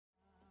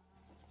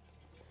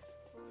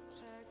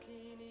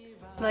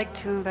I'd like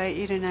to invite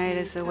you tonight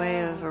as a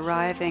way of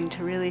arriving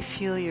to really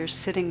feel your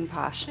sitting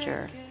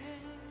posture.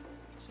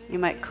 You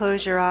might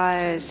close your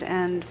eyes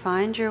and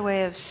find your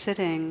way of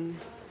sitting.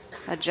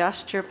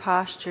 Adjust your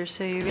posture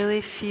so you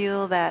really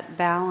feel that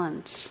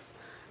balance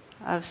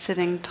of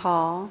sitting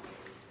tall.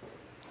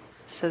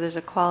 So there's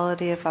a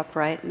quality of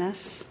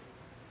uprightness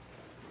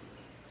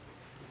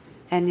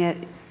and yet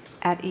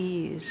at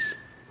ease.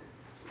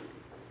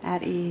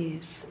 At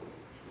ease.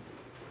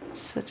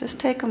 So just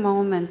take a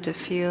moment to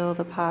feel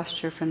the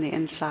posture from the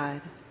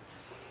inside.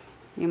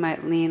 You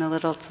might lean a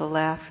little to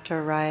left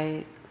or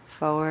right,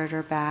 forward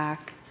or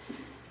back,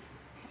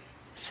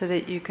 so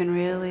that you can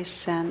really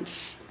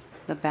sense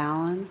the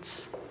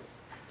balance,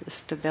 the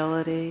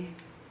stability,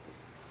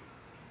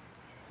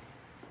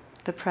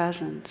 the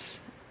presence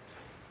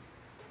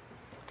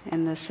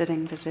in the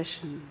sitting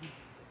position.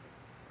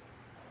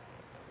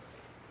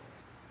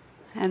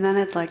 And then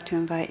I'd like to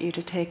invite you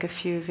to take a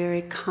few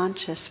very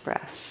conscious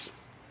breaths.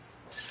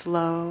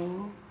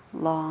 Slow,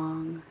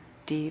 long,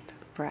 deep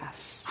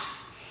breaths.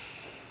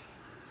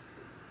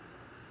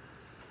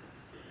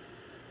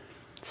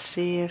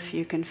 See if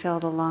you can fill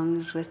the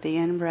lungs with the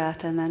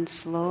in-breath and then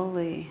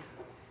slowly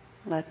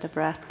let the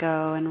breath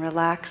go and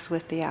relax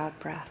with the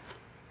out-breath.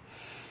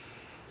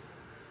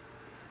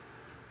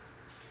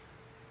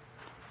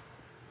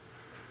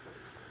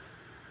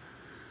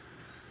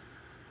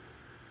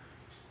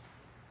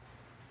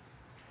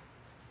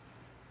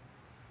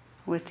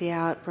 With the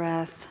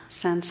out-breath,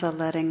 sense a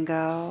letting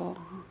go,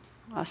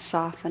 a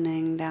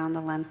softening down the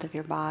length of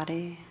your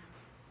body.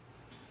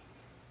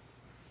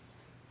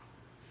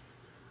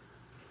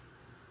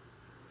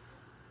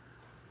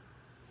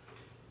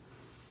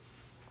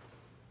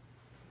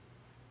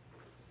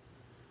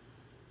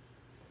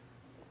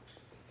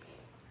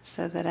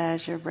 So that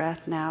as your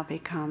breath now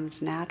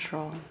becomes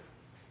natural,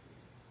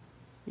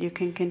 you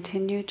can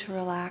continue to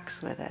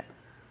relax with it.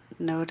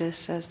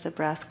 Notice as the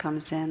breath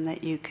comes in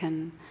that you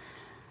can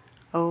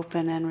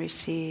open and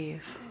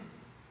receive,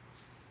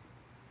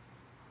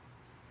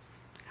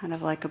 kind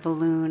of like a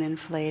balloon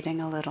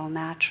inflating a little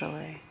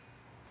naturally,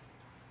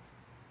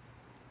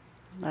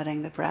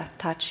 letting the breath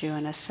touch you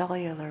in a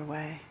cellular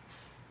way.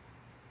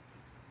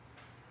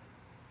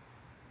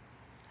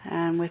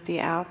 And with the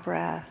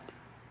out-breath,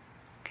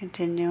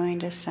 continuing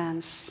to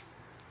sense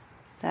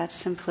that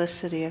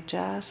simplicity of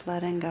just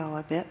letting go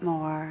a bit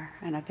more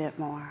and a bit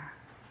more.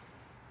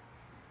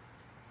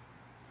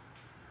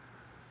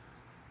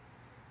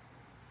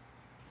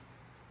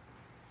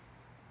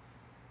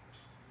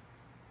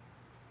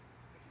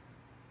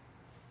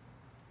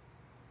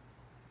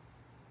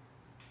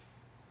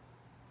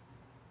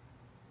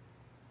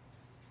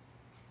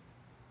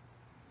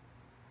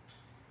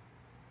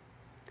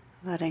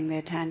 Letting the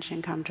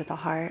attention come to the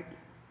heart.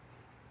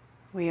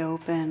 We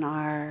open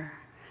our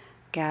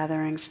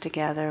gatherings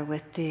together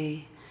with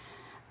the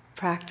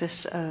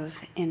practice of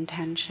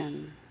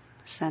intention,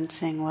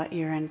 sensing what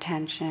your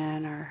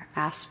intention or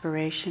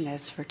aspiration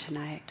is for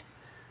tonight.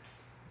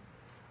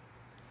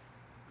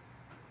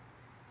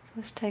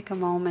 Just take a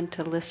moment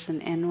to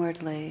listen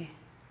inwardly,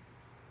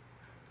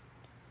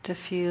 to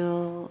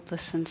feel the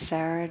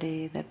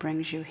sincerity that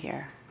brings you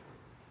here.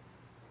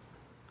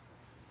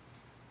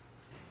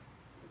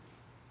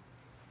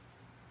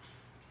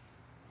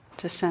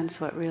 To sense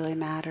what really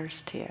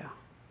matters to you.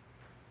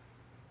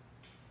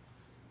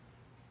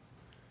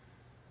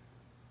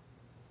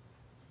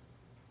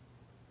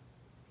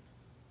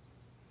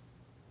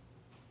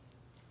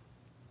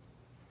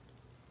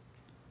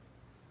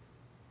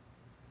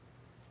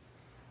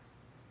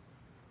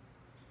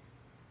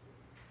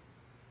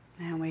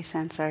 And we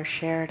sense our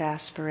shared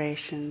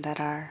aspiration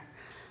that our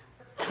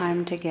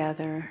time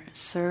together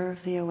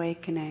serve the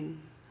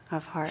awakening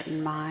of heart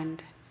and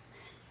mind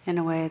in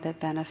a way that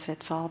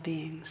benefits all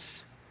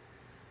beings.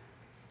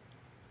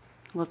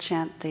 We'll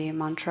chant the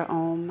mantra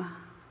Om.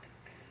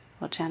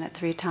 We'll chant it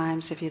 3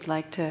 times. If you'd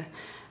like to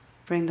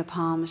bring the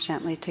palms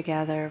gently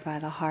together by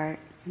the heart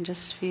and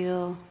just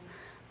feel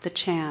the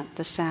chant,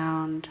 the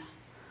sound,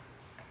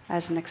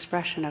 as an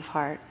expression of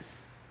heart.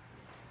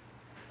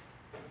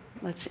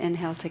 Let's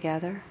inhale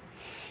together.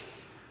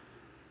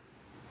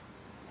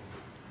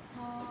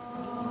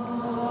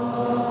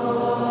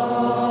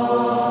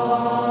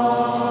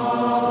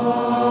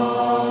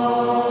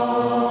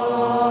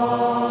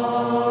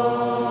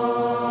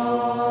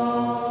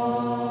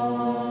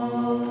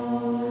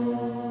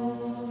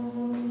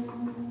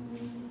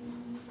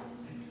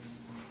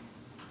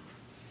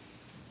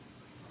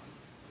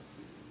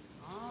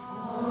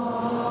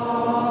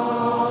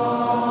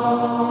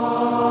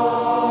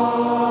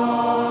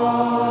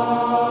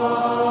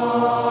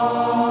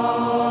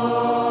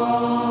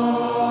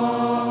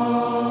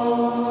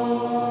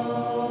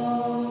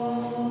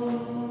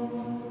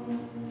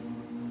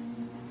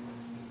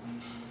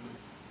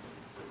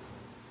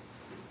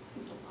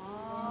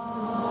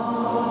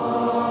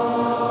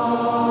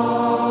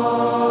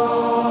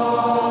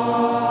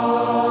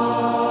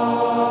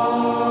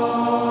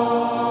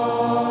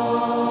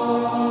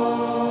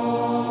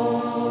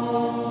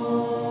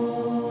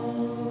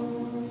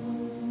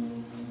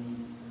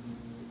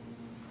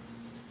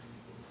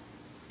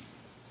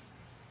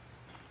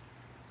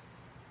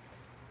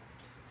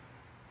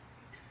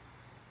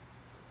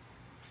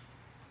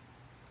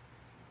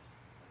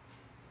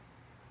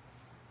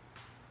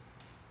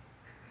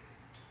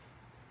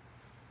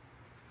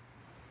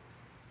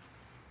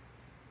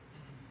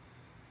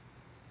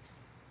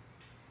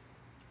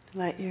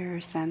 Let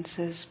your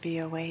senses be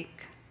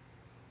awake.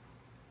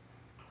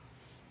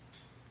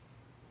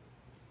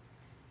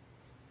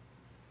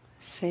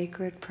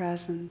 Sacred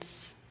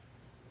presence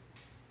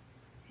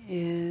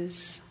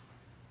is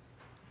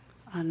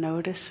a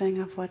noticing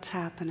of what's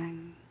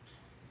happening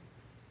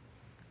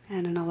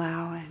and an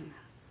allowing,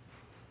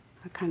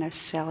 a kind of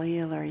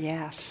cellular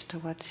yes to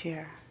what's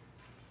here.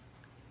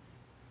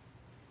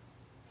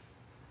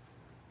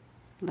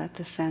 Let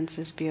the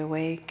senses be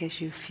awake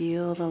as you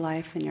feel the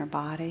life in your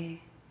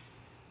body.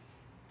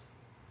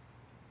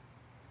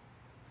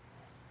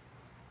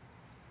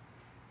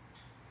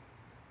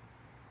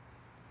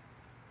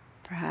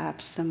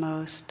 Perhaps the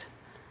most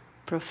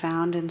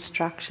profound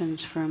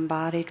instructions for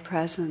embodied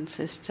presence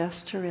is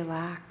just to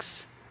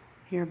relax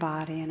your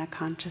body in a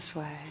conscious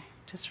way.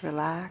 Just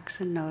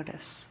relax and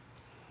notice.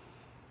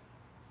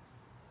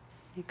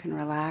 You can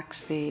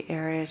relax the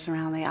areas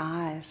around the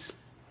eyes.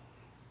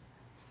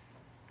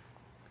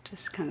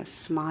 Just kind of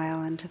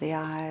smile into the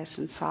eyes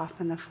and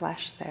soften the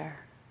flesh there.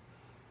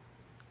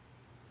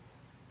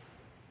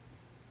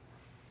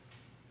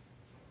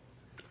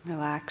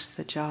 Relax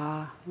the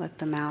jaw, let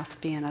the mouth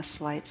be in a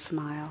slight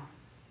smile.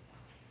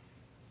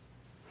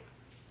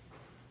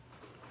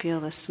 Feel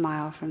the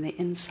smile from the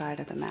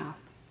inside of the mouth.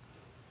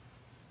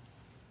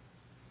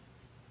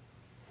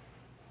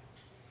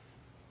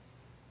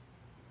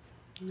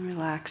 And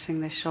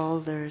relaxing the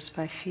shoulders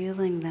by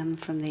feeling them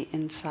from the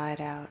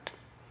inside out.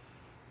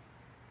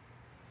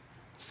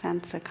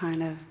 Sense a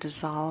kind of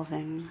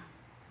dissolving.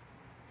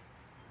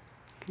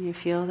 Can you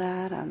feel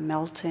that? A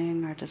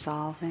melting or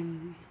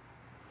dissolving?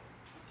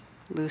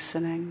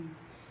 Loosening.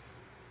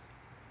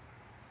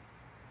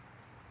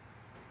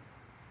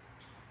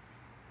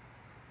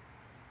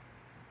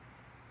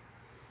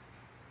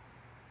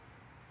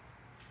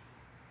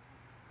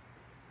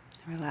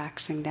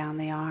 Relaxing down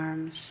the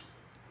arms.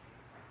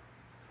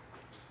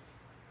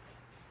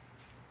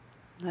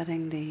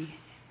 Letting the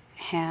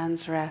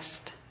hands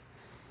rest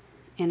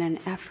in an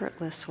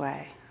effortless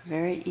way.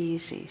 Very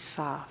easy,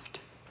 soft.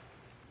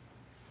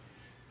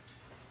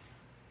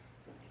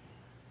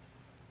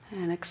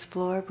 And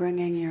explore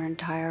bringing your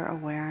entire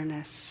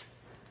awareness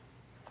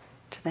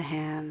to the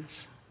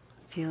hands,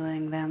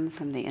 feeling them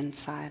from the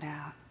inside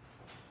out.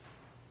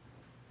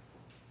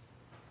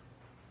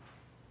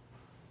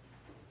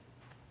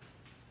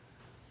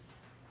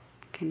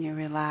 Can you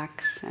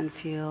relax and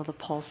feel the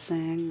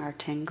pulsing or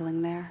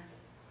tingling there?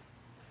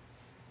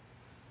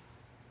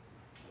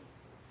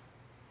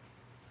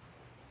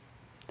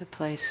 The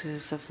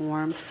places of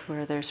warmth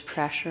where there's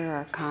pressure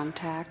or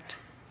contact.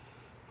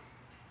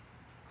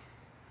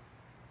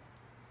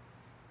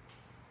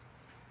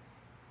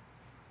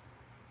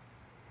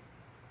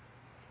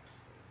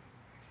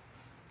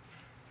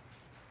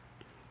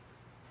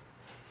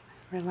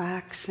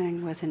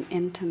 Relaxing with an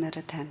intimate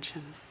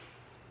attention.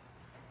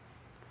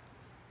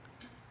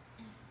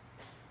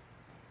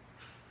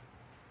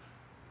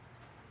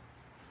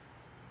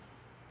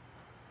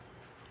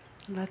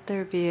 Let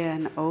there be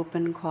an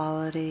open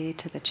quality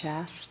to the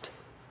chest.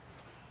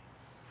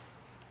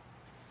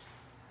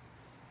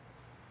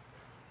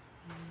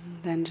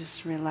 Then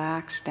just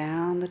relax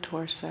down the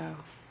torso,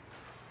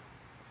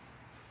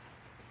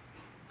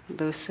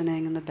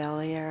 loosening in the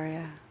belly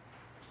area.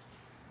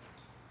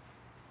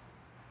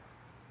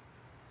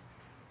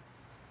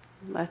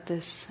 Let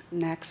this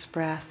next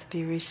breath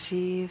be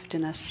received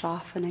in a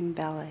softening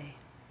belly.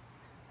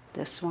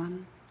 This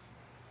one.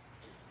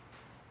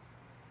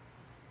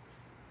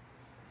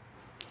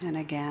 And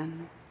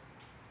again.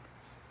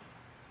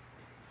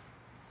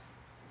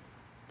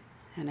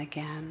 And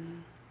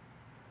again.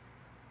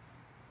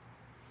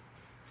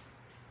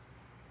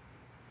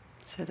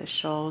 So the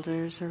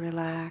shoulders are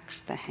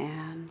relaxed, the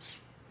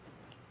hands,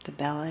 the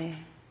belly,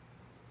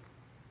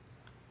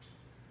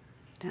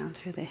 down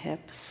through the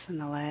hips and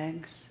the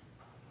legs.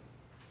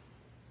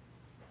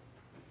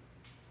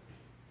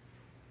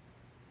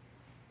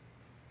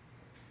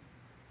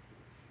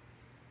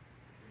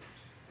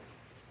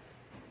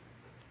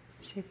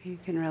 See if you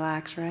can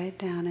relax right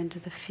down into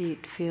the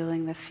feet,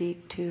 feeling the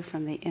feet too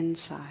from the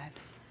inside.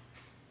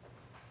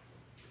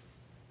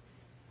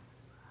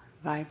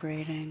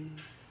 Vibrating,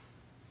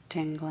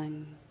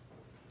 tingling.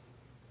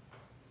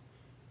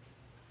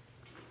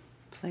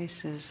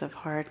 Places of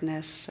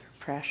hardness or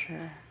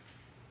pressure.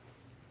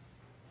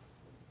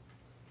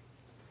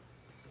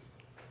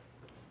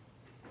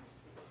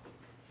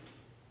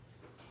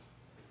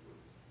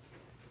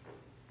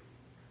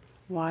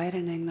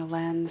 Widening the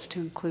lens to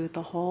include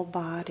the whole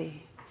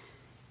body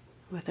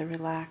with a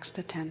relaxed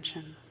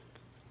attention.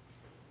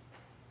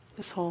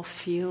 This whole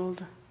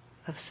field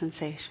of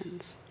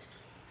sensations.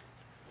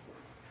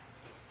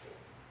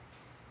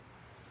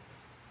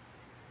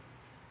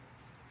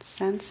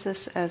 Sense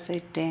this as a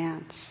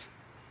dance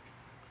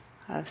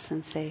of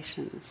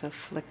sensations, of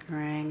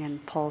flickering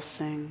and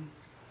pulsing,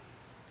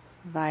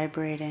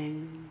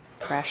 vibrating,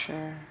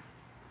 pressure,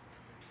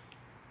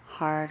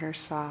 hard or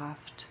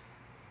soft,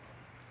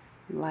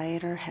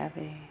 light or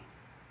heavy,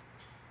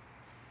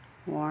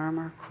 warm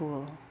or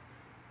cool,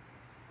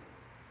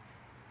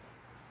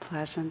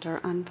 pleasant or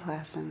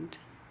unpleasant.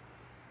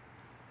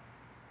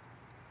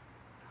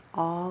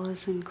 All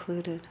is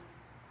included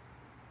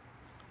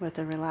with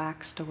a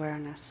relaxed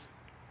awareness.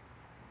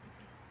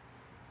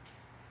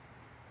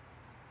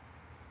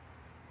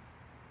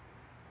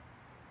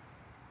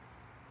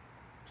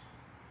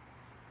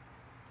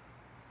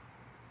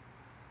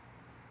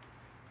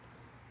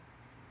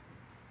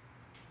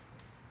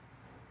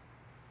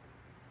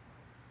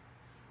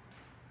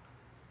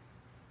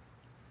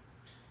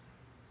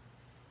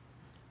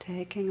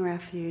 Taking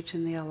refuge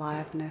in the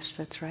aliveness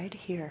that's right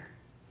here,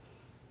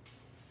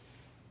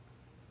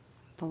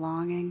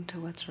 belonging to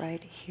what's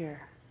right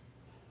here,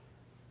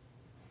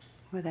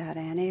 without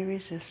any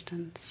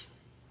resistance,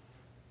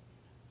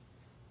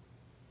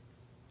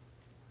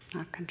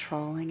 not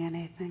controlling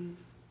anything.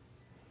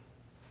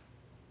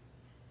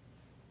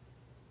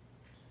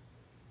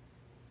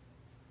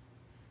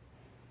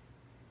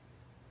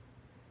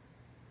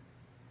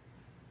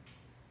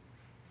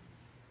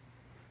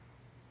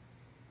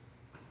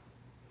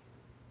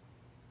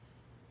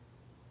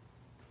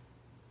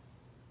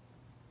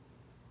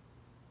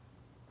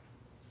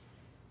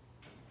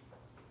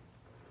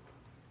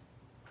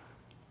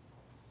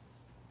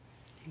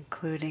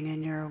 Including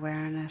in your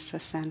awareness a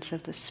sense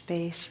of the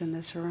space in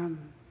this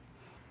room.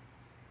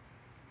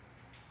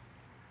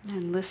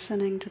 And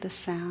listening to the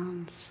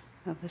sounds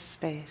of the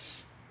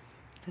space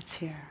that's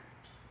here.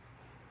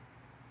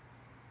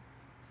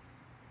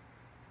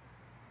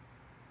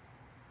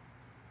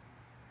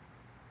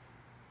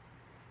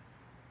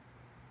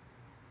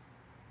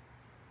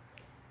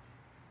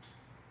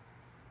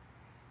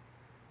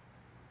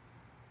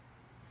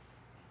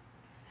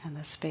 And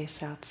the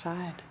space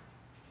outside.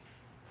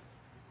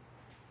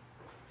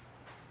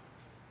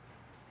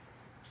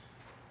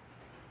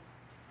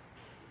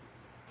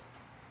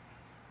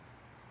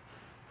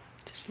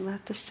 Just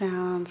let the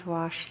sounds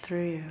wash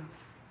through you.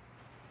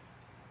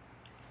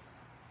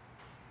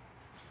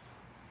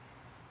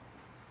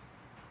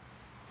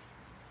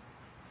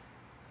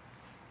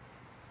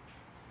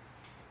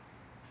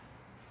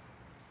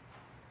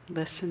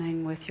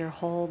 Listening with your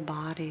whole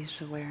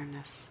body's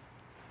awareness.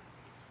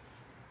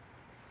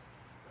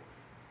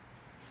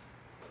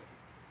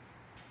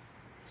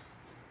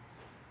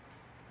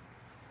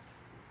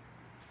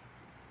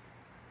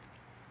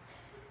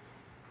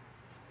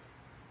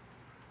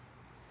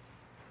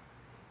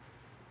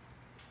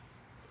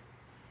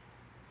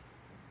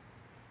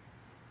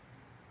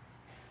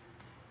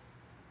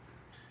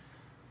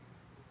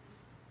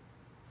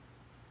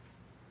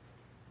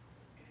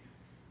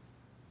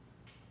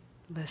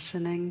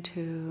 Listening to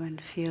and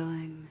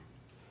feeling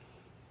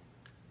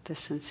the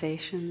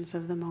sensations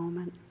of the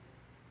moment,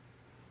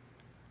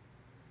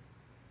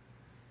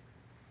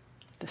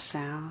 the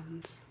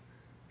sounds,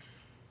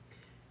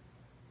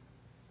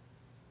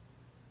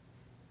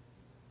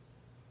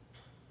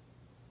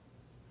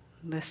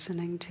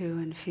 listening to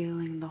and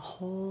feeling the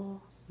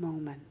whole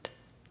moment.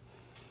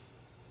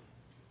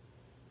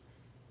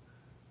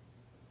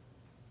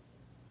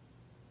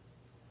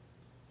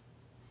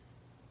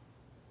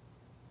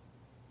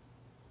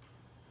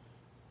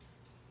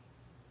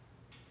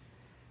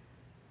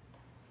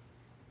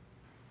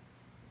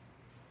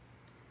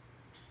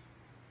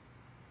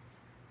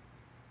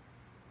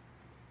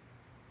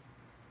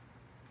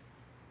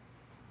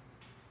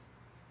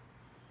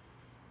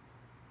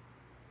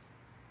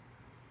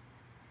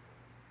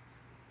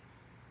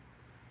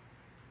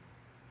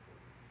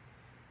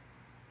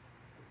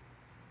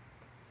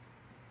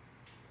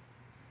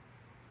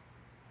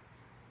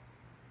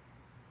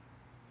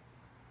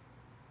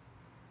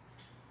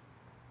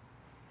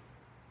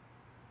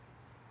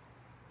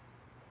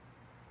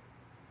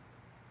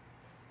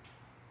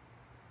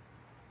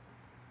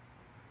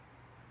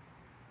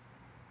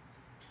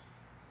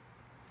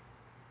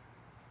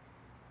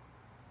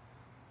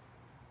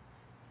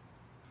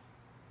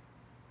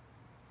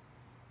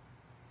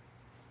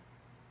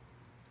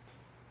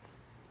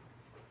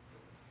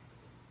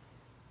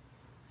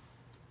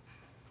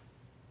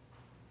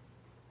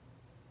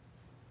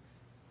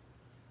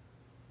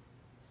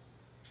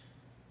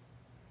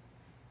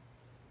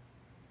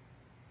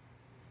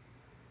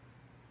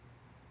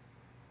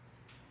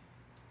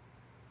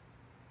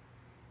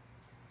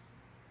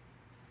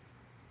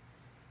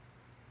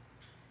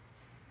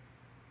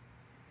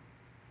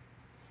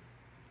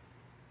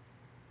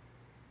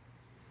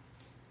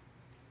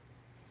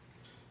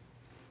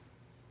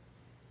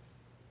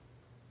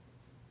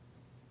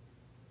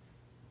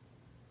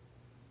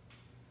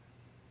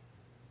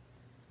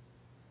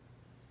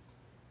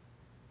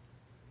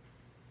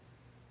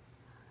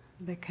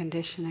 The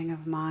conditioning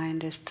of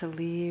mind is to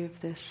leave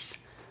this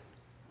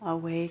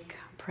awake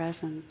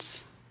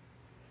presence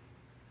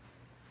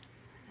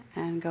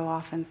and go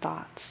off in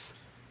thoughts.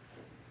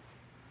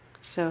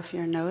 So if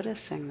you're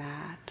noticing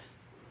that,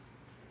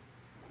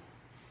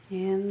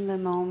 in the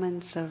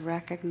moments of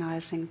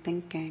recognizing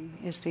thinking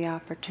is the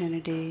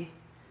opportunity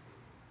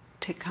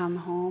to come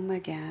home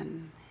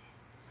again,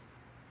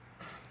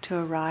 to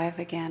arrive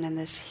again in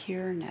this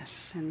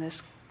here-ness, in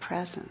this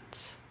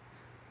presence.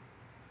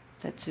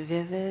 that's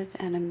vivid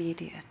and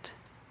immediate.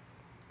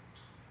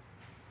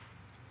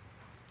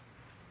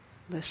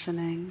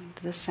 Listening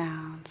to the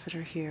sounds that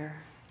are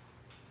here.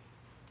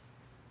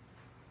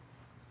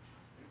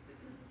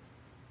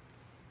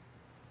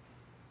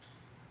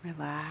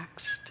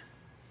 Relaxed,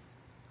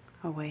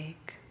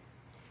 awake.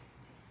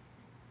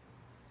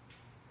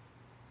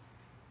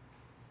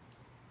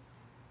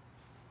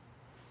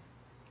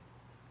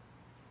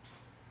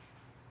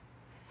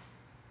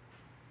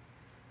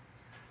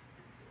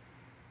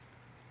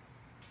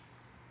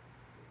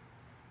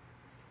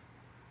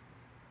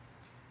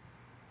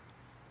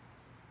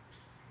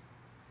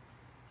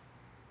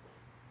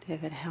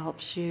 If it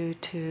helps you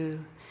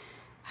to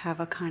have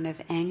a kind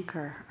of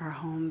anchor or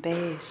home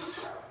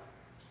base,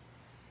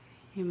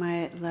 you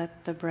might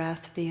let the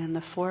breath be in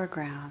the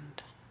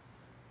foreground,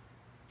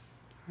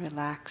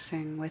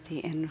 relaxing with the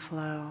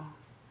inflow,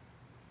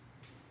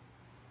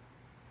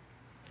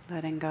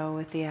 letting go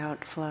with the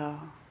outflow.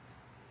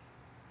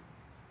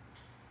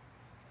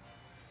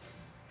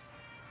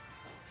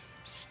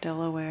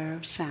 Still aware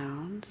of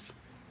sounds.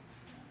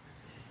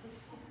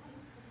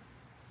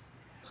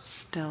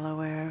 Still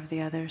aware of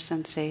the other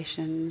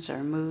sensations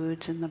or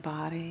moods in the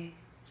body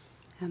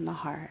and the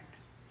heart.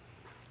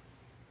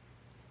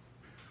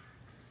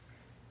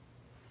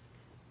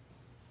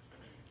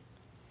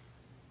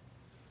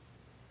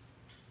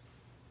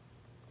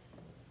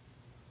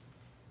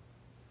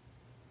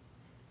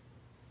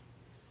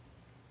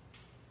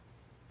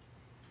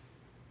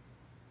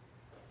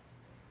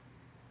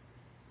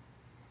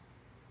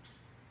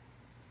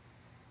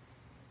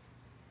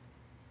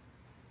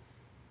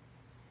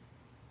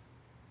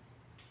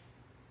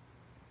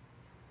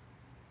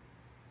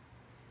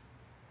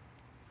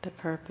 The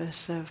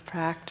purpose of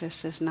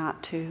practice is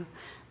not to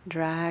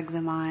drag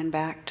the mind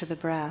back to the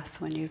breath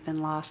when you've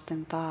been lost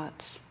in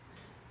thoughts,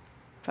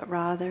 but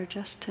rather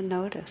just to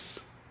notice,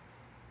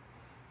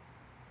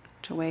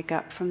 to wake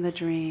up from the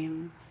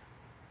dream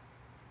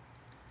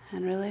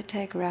and really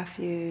take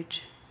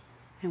refuge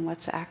in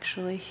what's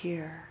actually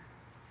here,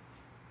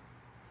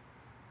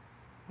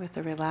 with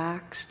a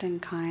relaxed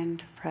and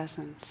kind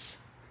presence.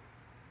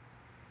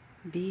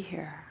 Be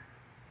here.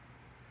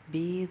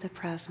 Be the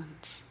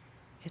presence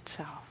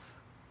itself.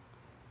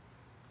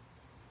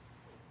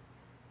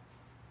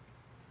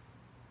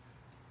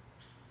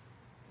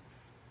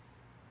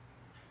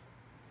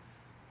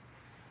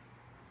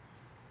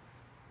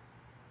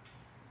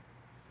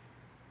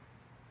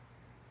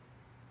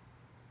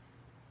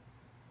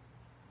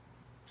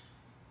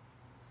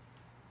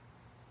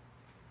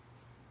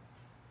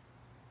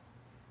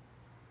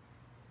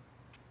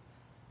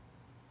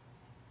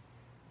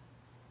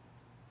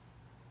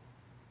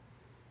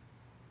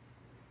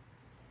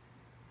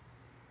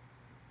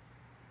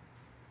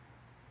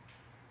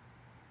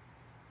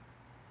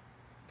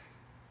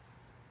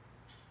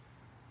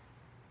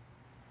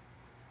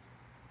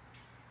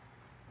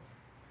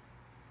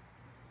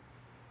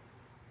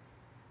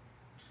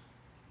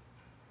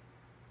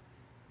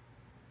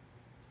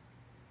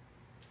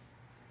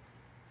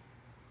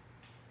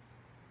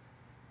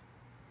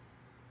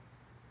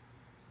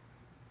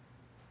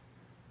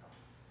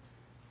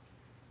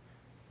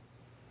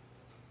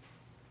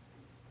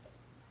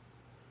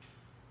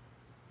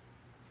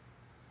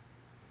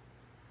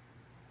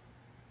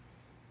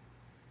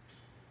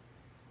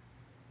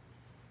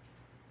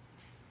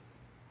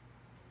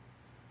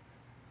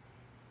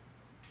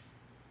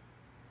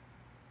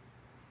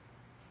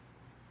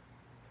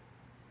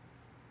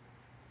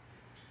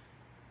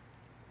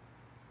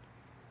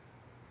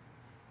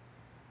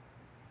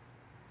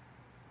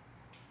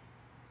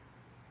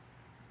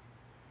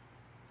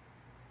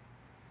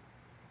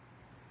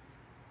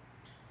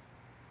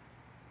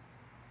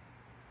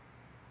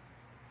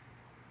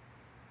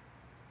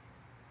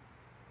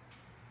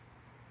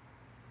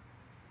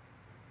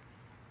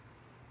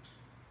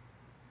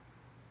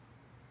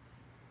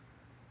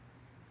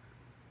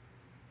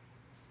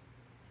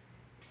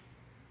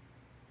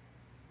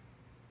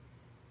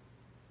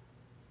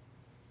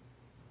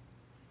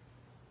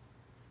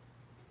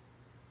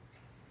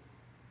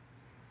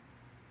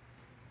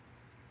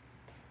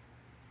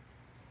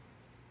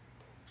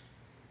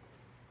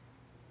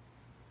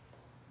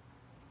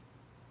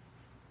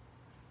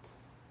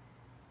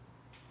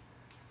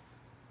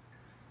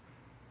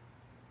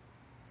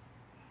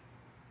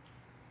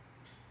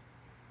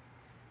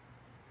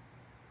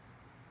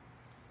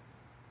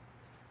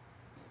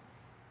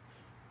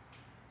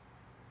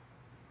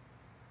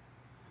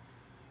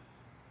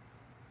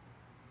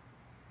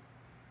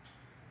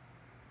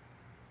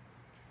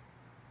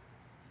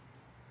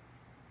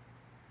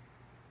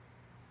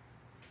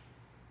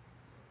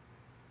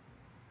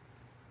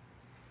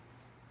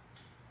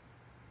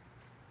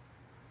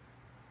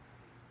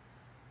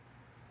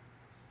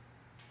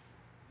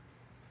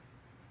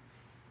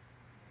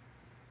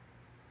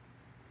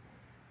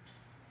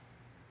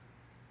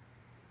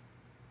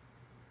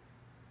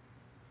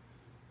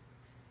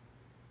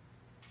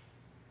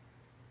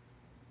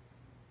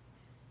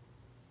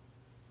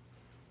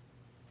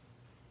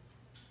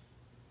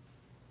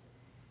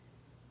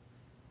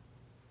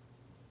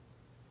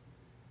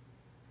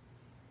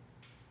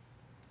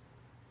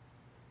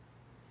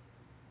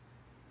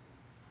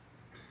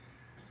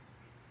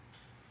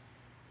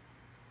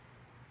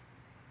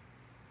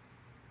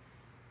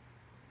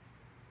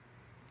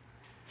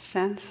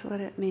 Sense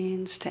what it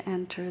means to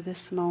enter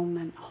this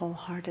moment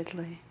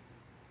wholeheartedly,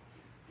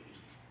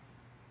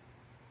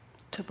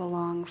 to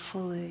belong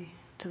fully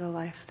to the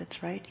life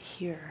that's right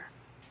here.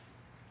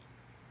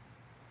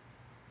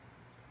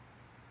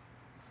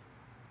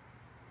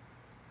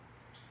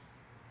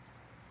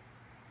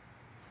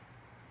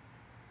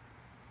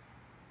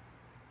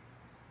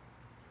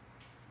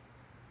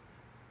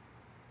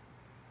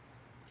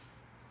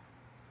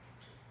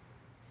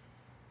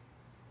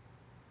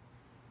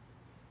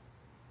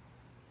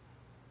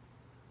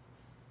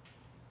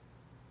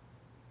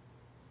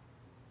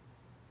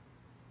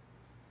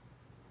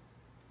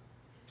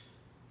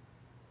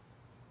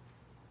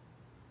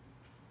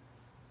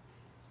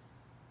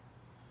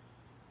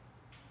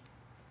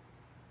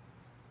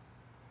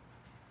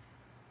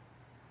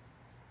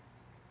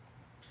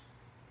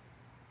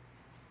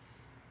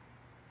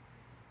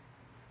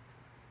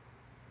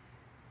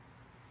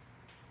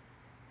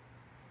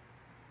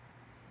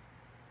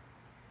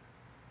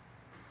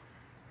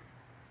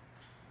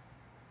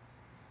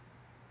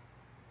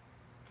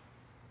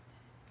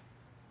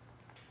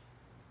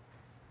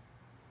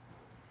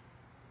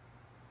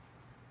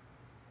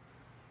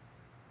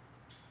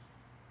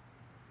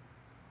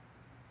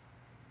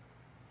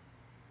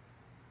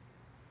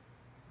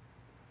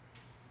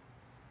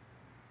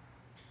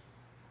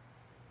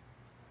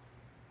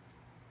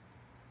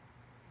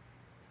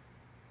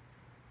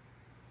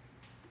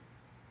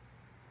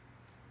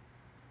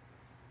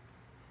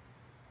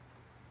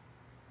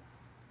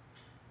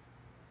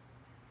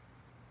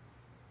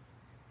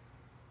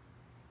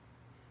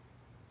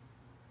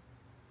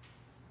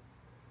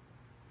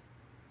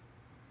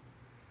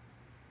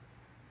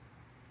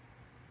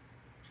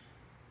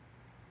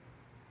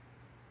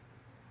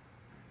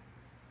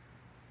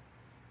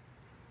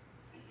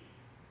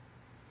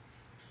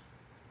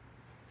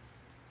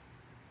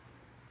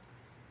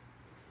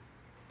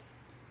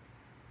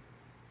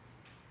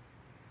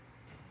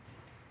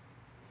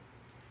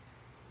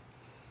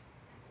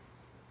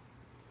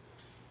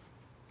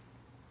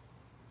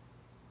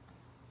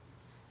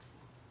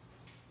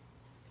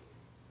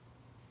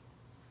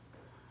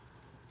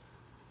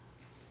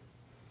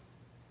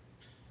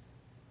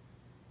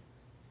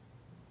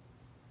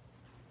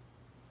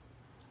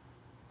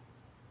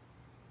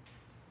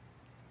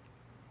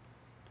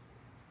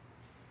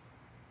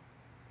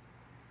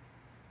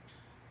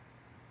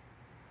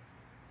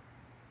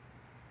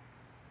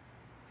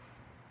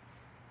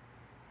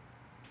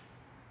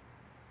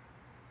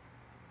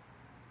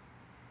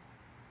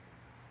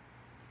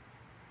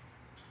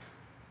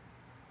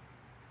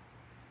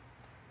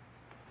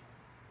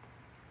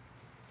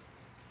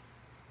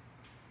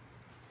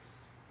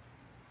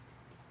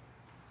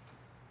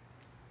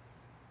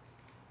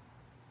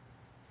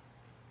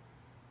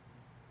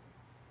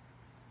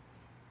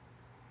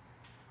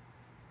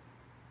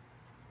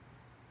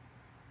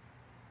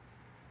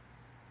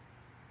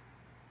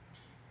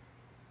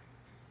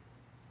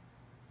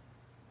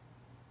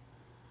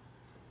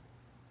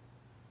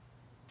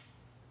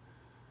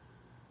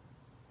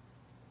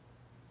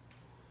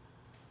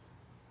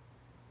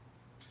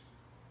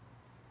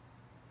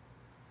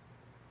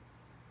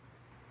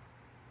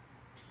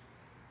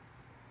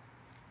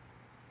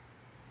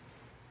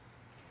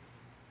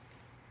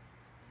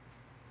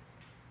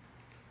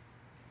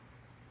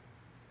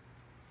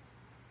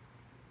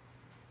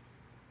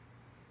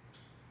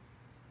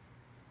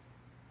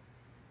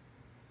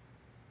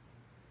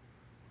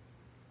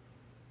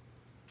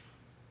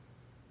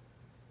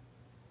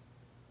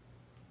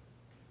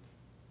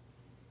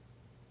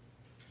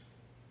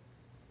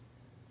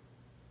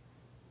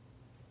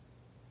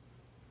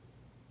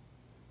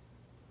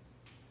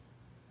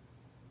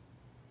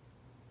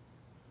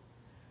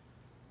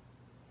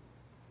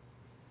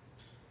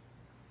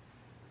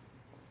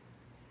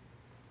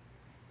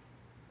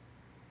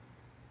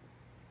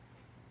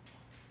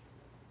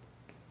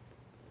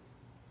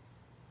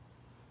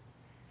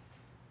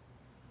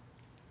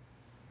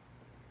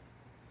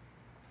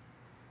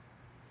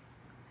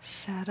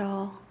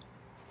 Settle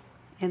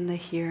in the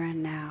here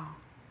and now.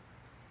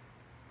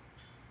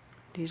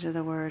 These are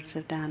the words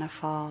of Dana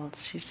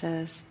Falls. She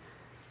says,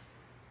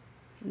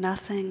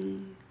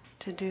 nothing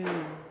to do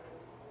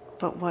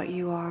but what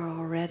you are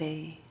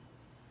already.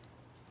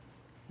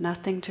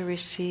 Nothing to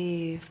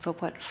receive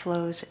but what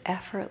flows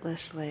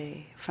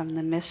effortlessly from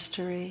the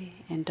mystery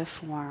into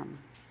form.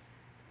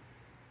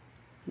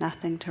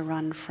 Nothing to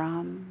run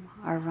from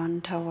or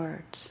run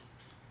towards.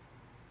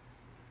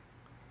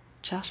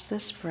 Just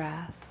this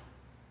breath.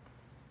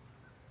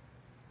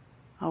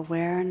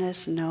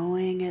 Awareness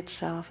knowing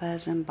itself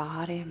as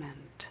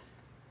embodiment.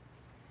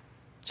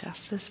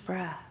 Just this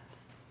breath.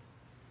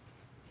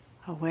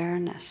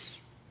 Awareness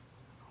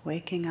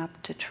waking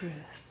up to truth.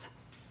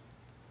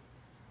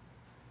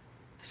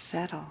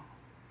 Settle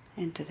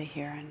into the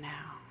here and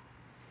now.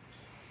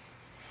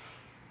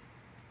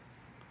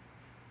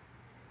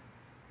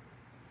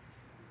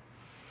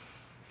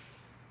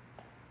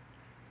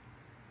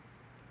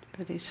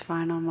 For these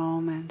final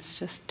moments,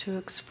 just to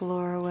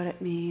explore what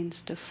it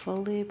means to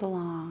fully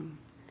belong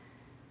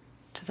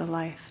to the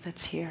life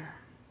that's here.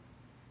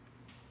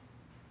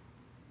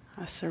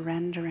 a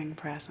surrendering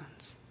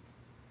presence,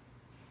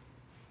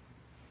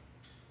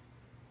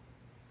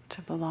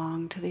 to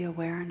belong to the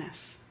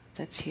awareness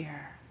that's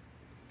here,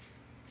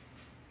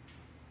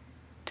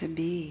 to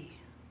be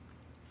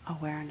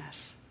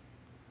awareness.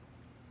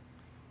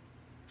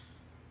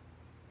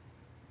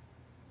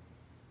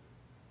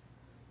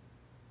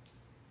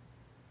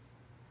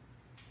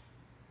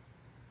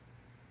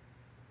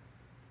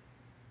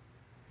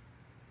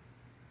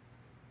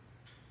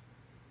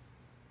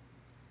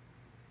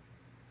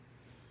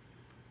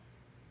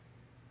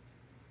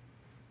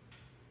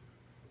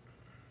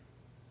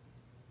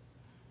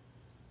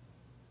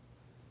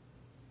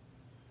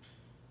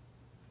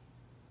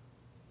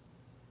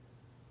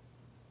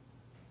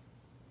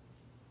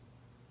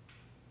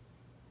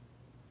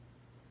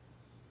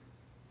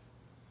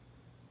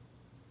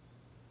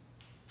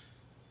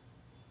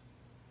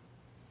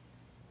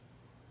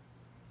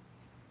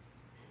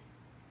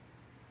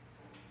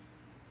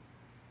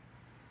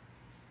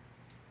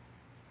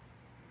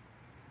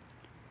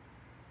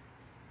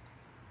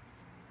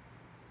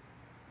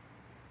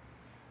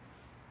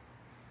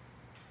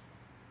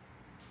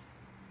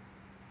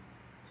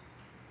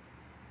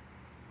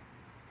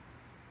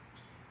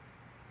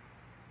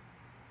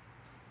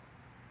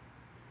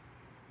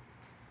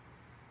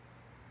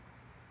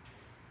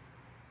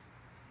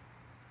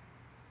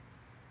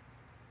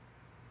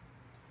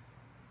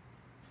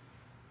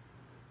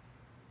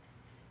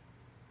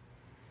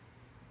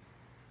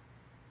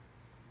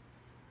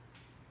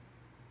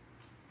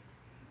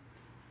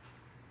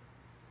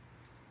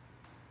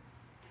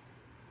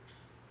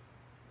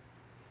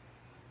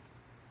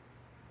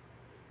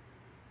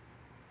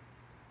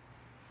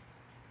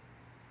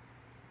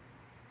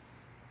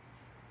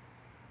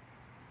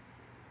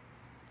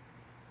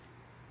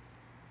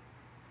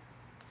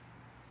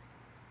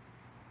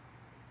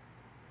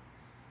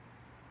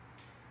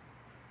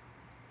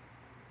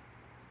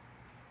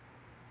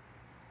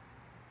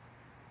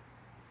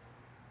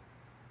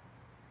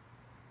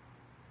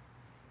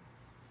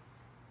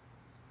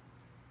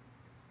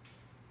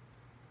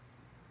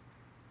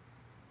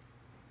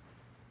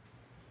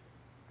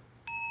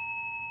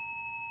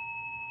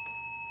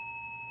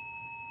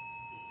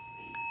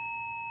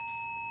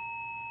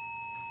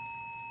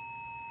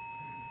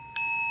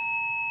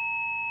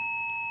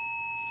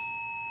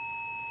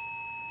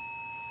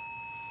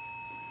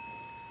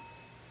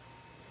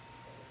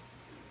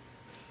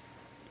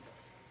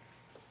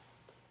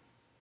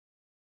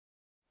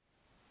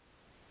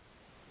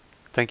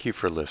 Thank you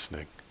for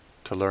listening.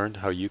 To learn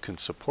how you can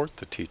support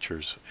the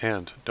teachers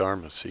and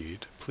Dharma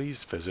Seed,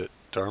 please visit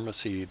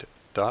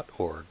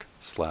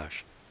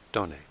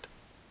dharmaseed.org/donate.